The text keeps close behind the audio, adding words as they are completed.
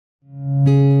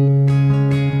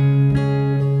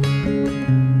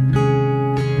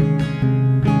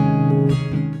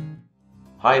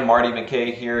Hi, Marty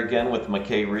McKay here again with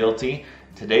McKay Realty.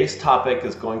 Today's topic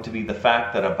is going to be the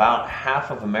fact that about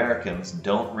half of Americans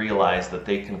don't realize that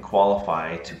they can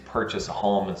qualify to purchase a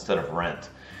home instead of rent.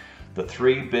 The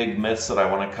three big myths that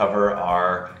I want to cover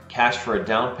are cash for a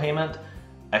down payment,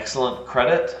 excellent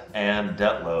credit, and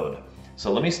debt load.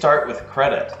 So let me start with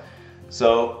credit.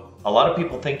 So a lot of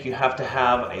people think you have to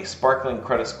have a sparkling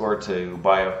credit score to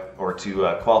buy or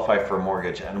to qualify for a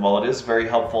mortgage. And while it is very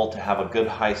helpful to have a good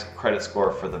high credit score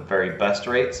for the very best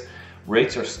rates,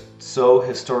 rates are so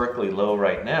historically low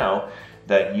right now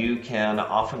that you can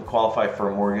often qualify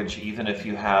for a mortgage even if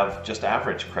you have just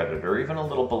average credit or even a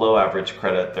little below average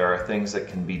credit. There are things that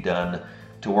can be done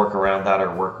to work around that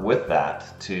or work with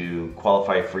that to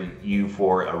qualify for you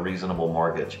for a reasonable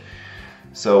mortgage.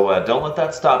 So don't let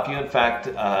that stop you. In fact,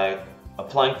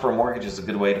 applying for a mortgage is a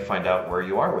good way to find out where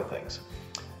you are with things.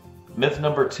 Myth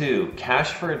number two,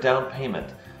 cash for a down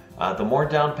payment. The more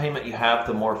down payment you have,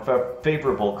 the more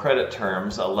favorable credit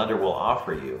terms a lender will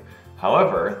offer you.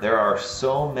 However, there are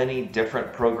so many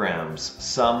different programs,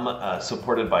 some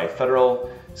supported by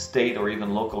federal, state, or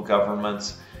even local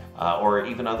governments, or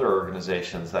even other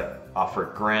organizations that offer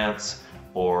grants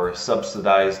or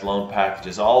subsidized loan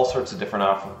packages, all sorts of different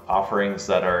offerings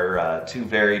that are too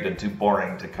varied and too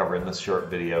boring to cover in this short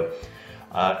video.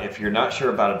 If you're not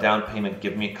sure about a down payment,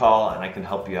 give me a call and I can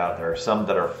help you out. There are some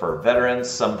that are for veterans,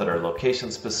 some that are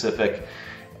location specific.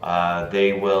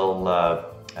 They will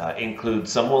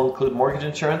some will include mortgage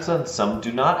insurance and some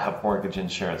do not have mortgage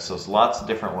insurance. So there's lots of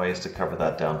different ways to cover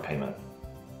that down payment.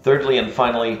 Thirdly and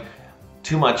finally,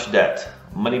 too much debt.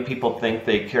 Many people think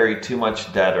they carry too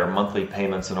much debt or monthly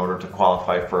payments in order to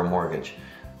qualify for a mortgage.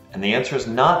 And the answer is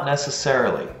not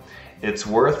necessarily. It's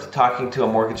worth talking to a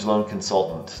mortgage loan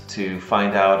consultant to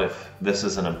find out if this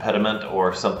is an impediment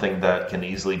or something that can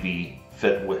easily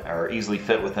fit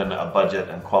within a budget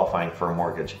and qualifying for a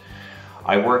mortgage.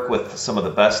 I work with some of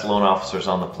the best loan officers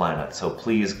on the planet, so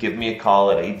please give me a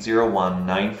call at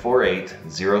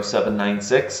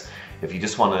 801-948-0796. If you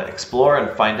just want to explore and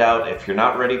find out if you're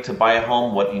not ready to buy a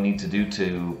home, what you need to do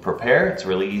to prepare. It's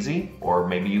really easy, or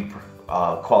maybe you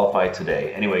qualify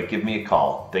today. Anyway, give me a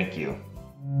call. Thank you.